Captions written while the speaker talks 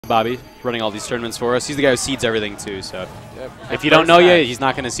Bobby, running all these tournaments for us. He's the guy who seeds everything, too. So Yep. if you don't know yet, he's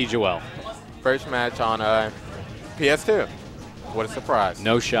not going to seed you well. First match on PS2. What a surprise.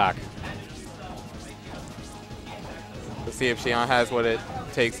 No shock. Let's see if Shion has what it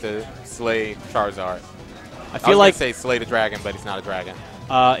takes to slay Charizard. I feel like say slay the dragon, but he's not a dragon.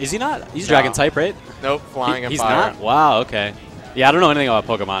 is he not? He's dragon type, right? Nope, flying and he's fire. not? Wow, okay. Yeah, I don't know anything about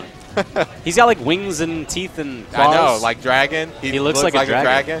Pokemon. He's got like wings and teeth and claws. I know, like dragon. He looks like a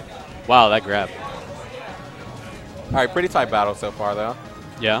dragon. Wow, that grab. All right, pretty tight battle so far, though.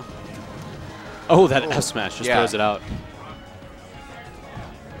 Yeah. Oh, that F smash just throws it out.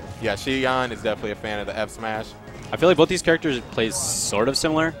 Yeah, Shion is definitely a fan of the F smash. I feel like both these characters play sort of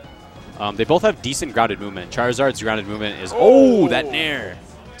similar. They both have decent grounded movement. Charizard's grounded movement is that nair,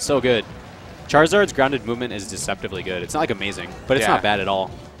 so good. Charizard's grounded movement is deceptively good. It's not like amazing, but it's not bad at all.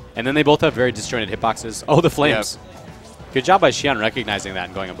 And then they both have very disjointed hitboxes. Oh, the flames. Yep. Good job by Shion recognizing that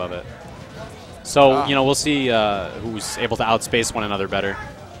and going above it. So, you know, we'll see who's able to outspace one another better.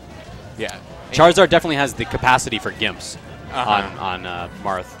 Yeah. Charizard definitely has the capacity for gimps on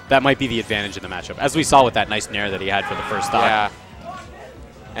Marth. That might be the advantage in the matchup, as we saw with that nice nair that he had for the first stock. Yeah.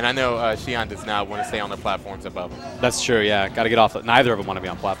 And I know Shion does not want to stay on the platforms above him. That's true, yeah. Got to get off. Neither of them want to be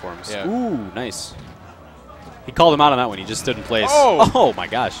on platforms. Yeah. Ooh, nice. He called him out on that one. He just stood in place. Oh, oh my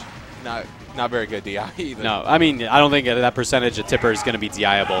gosh. Not very good DI either. No, I mean, I don't think that percentage of tipper is going to be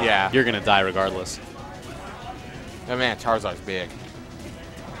DI-able. Yeah. You're going to die regardless. Oh, man, Charizard's big.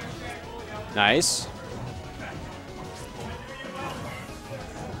 Nice.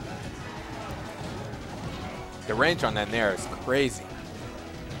 The range on that nair is crazy.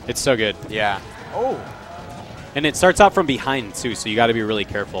 It's so good. Yeah. Oh. And it starts out from behind, too, so you got to be really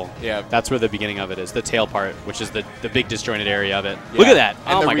careful. Yeah. That's where the beginning of it is, the tail part, which is the big disjointed area of it. Yeah. Look at that.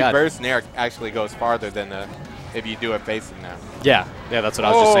 And oh, my God. the reverse nair actually goes farther than if you do it facing them. Yeah. Yeah, that's what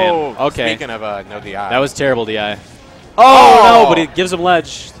I was just saying. Okay. Speaking of no DI. That was terrible DI. Oh, no, but it gives him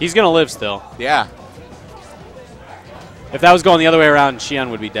ledge. He's going to live still. Yeah. If that was going the other way around,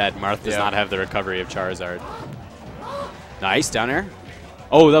 Shion would be dead. Marth does not have the recovery of Charizard. Nice, down air.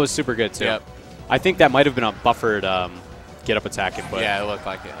 Oh, that was super good, too. Yep. I think that might have been a buffered get-up attack input. Yeah, it looked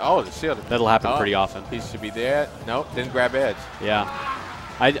like it. Oh, the shield. That'll happen pretty often. He should be dead. Nope, didn't grab edge. Yeah.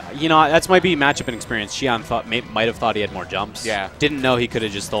 You know, that's might be matchup inexperience. Shion might have thought he had more jumps. Yeah. Didn't know he could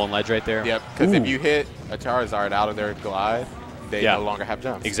have just stolen ledge right there. Yep, because if you hit a Charizard out of their glide, they no longer have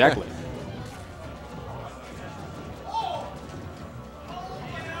jumps. Exactly.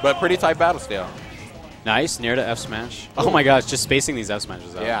 But pretty tight battle still. Nice, near to F smash. Oh my gosh, just spacing these F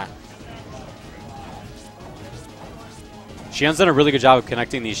smashes out. Yeah. Shion's done a really good job of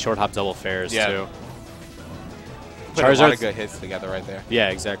connecting these short hop double fairs too. Put a lot of good hits together right there. Yeah,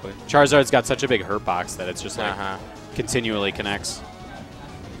 exactly. Charizard's got such a big hurt box that it's just like continually connects.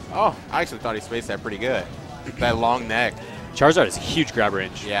 Oh, I actually thought he spaced that pretty good. That long neck. Charizard has huge grab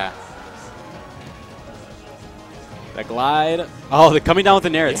range. Yeah. That glide. Oh, the coming down with the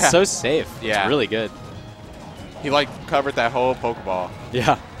nair. It's so safe. Yeah. It's really good. He like covered that whole Pokeball.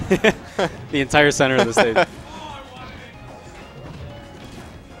 Yeah. The entire center of the stage.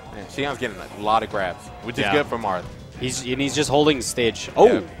 Man, Shion's getting a lot of grabs, which is good for Marth. He's just holding stage.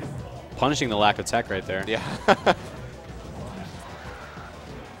 Oh, punishing the lack of tech right there. Yeah.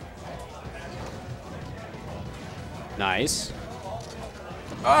 Nice.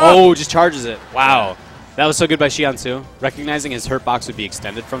 Oh, just charges it. Wow. Yeah. That was so good by Shion, too. Recognizing his hurt box would be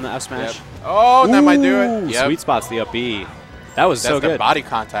extended from the F smash. Yep. Oh, that might do it. Yep. Sweet spots the up B. That was so good. That's the body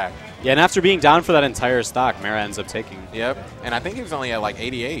contact. Yeah, and after being down for that entire stock, Mera ends up taking. Yep. And I think he was only at like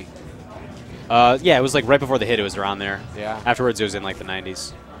 88. Yeah, it was like right before the hit. It was around there. Yeah. Afterwards, it was in like the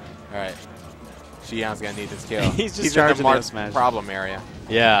 90s. All right. Shion's going to need this kill. He's just charging the smash problem area.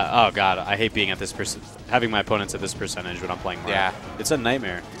 Yeah. Oh, God. I hate being at this having my opponents at this percentage when I'm playing Marth. Yeah. It's a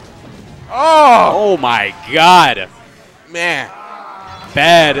nightmare. Oh! Oh, my God. Man.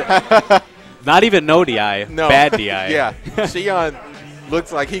 Bad. Not even no DI. No. Bad DI. Yeah. Shion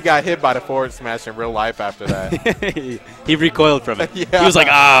looks like he got hit by the forward smash in real life after that. He recoiled from it. Yeah. He was like,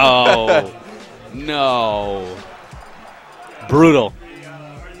 oh, no. Brutal.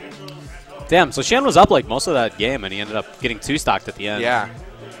 Damn, so Shion was up like most of that game, and he ended up getting two stocked at the end. Yeah.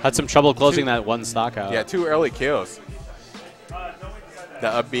 Had some trouble closing that one stock out. Yeah, 2 early kills. The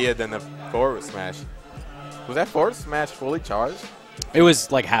up B and then the forward smash. Was that forward smash fully charged? It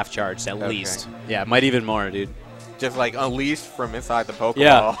was like half charged at least. Yeah, might even more, dude. Just like unleashed from inside the Pokeball.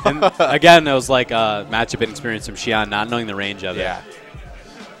 Yeah, and again, it was like a matchup inexperience from Shion, not knowing the range of it. Yeah.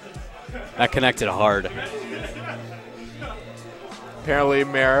 That connected hard. Apparently,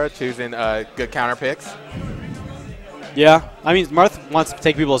 Mera choosing good counter picks. Yeah, I mean, Marth wants to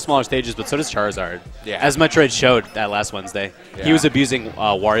take people to smaller stages, but so does Charizard. Yeah. As Metroid showed that last Wednesday. Yeah. He was abusing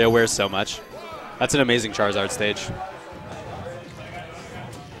WarioWare so much. That's an amazing Charizard stage.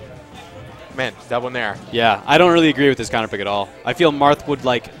 Man, double nair. Yeah, I don't really agree with this counter pick at all. I feel Marth would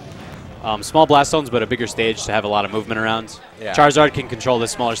like small blast zones, but a bigger stage to have a lot of movement around. Yeah. Charizard can control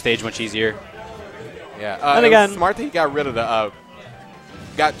this smaller stage much easier. Yeah. And again, smart that he got rid of the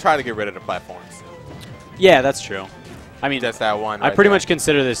try to get rid of the platforms. Yeah, that's true. I mean, Just that one. I right pretty there. much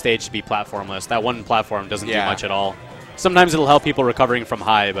consider this stage to be platformless. That one platform doesn't do Yeah. much at all. Sometimes it'll help people recovering from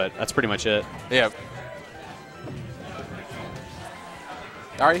high, but that's pretty much it. Yep.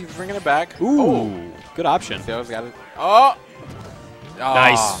 All right, he's bringing it back. Ooh, good option. Steel's got it. Oh.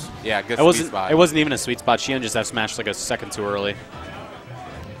 Nice. Yeah, good It sweet spot. wasn't even a sweet spot. Shion just have smashed like a second too early.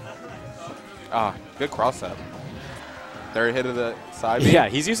 Good cross up. Third hit of the side B. Yeah,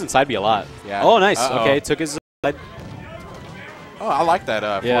 he's using side B a lot. Yeah. Oh, nice. Uh-oh. Okay, took his side. Oh, I like that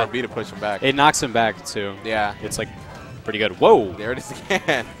Yeah. forward B to push him back. It knocks him back too. Yeah. It's like pretty good. Whoa. There it is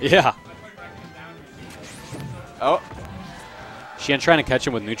again. Yeah. Oh. Shion trying to catch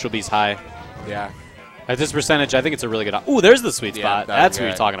him with neutral B's high. Yeah. At this percentage, I think it's a really good. Ooh, there's the sweet Yeah, spot. that was That's what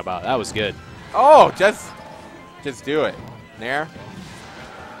you're good. talking about. That was good. Oh, just do it. Nair.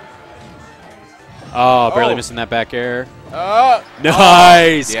 Oh, barely Oh. missing that back air. Oh.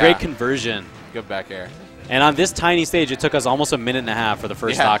 Nice. Yeah. Great conversion. Good back air. And on this tiny stage, it took us almost a minute and a half for the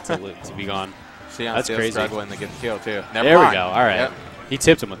first Yeah. stock to be gone. Shion's That's still crazy. struggling to get the kill, too. Never There we mind. go. All right. Yep. He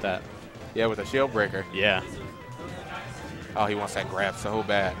tipped him with that. Yeah, with a shield breaker. Yeah. Oh, he wants that grab so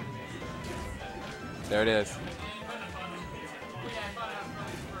bad. There it is.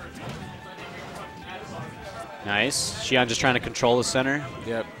 Nice. Shion just trying to control the center.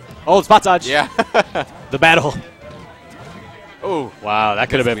 Yep. Oh, spot dodge. Yeah. The battle. Ooh. Wow, that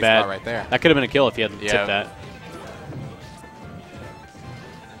could have been sweet bad. spot right there. That could have been a kill if he hadn't Yeah. tipped that.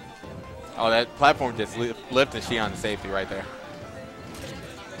 Oh, that platform just lifted Shion to safety right there.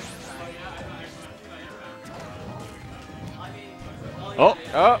 Oh,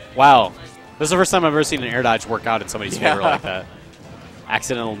 Oh. wow. This is the first time I've ever seen an air dodge work out in somebody's Yeah. favor like that.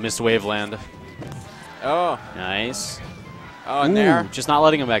 Accidental missed wave land. Oh. Nice. Oh, and there. Just not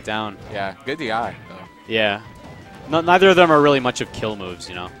letting him back down. Yeah. Good DI, though. Yeah. Neither of them are really much of kill moves,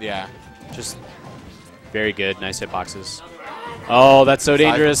 you know. Yeah. Just very good. Nice hitboxes. Oh, that's so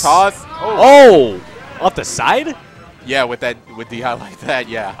dangerous. Toss. Oh! Off the side? Yeah, with DI like that,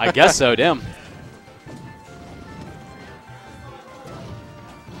 yeah. I guess so, damn.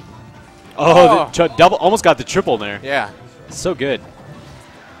 Oh, the double, almost got the triple there. Yeah. So good.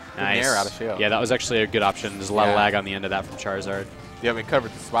 Nice. nair out of shield. Yeah, that was actually a good option. There's a lot of Yeah. lag on the end of that from Charizard. Yeah, we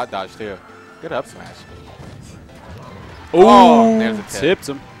covered the spot dodge, too. Good up smash. Ooh, Oh, there's a tip. tipped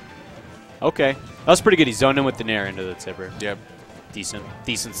him. Okay. That was pretty good. He zoned in with the nair into the tipper. Yep.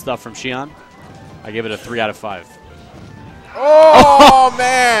 Decent stuff from Shion. I give it a 3 out of 5. Oh,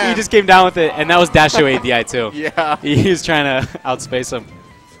 man. He just came down with it, and that was dash away DI too. Yeah. He was trying to outspace him.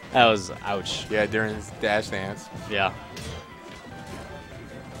 That was ouch. Yeah, during his dash dance. Yeah.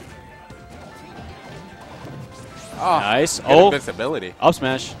 Oh, Nice. good Oh, invincibility. up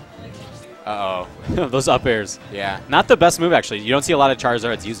smash. Uh-oh. Those up airs. Yeah. Not the best move, actually. You don't see a lot of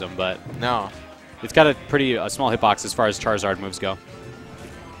Charizards use them, but No. it's got a pretty small hitbox as far as Charizard moves go.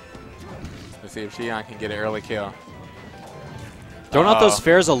 Let's see if Shion can get an early kill. Throwing out those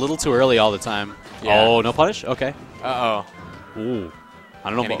fares a little too early all the time. Yeah. Oh, no punish? Okay. Uh-oh. Ooh. I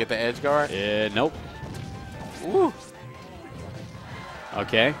don't know. Can he get the edge guard? Nope. Ooh.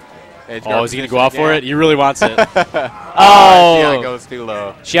 Okay. Edge Oh, guard is he going to position go out for again. it? He really wants it. Oh, Shion goes too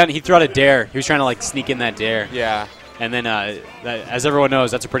low. Shion, he threw out a dare. He was trying to like sneak in that dare. Yeah. And then, as everyone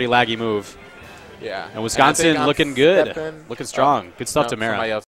knows, that's a pretty laggy move. Yeah. And Wisconsin I think I'm looking good. stepping- Looking strong. Good stuff No, to Mera. somebody else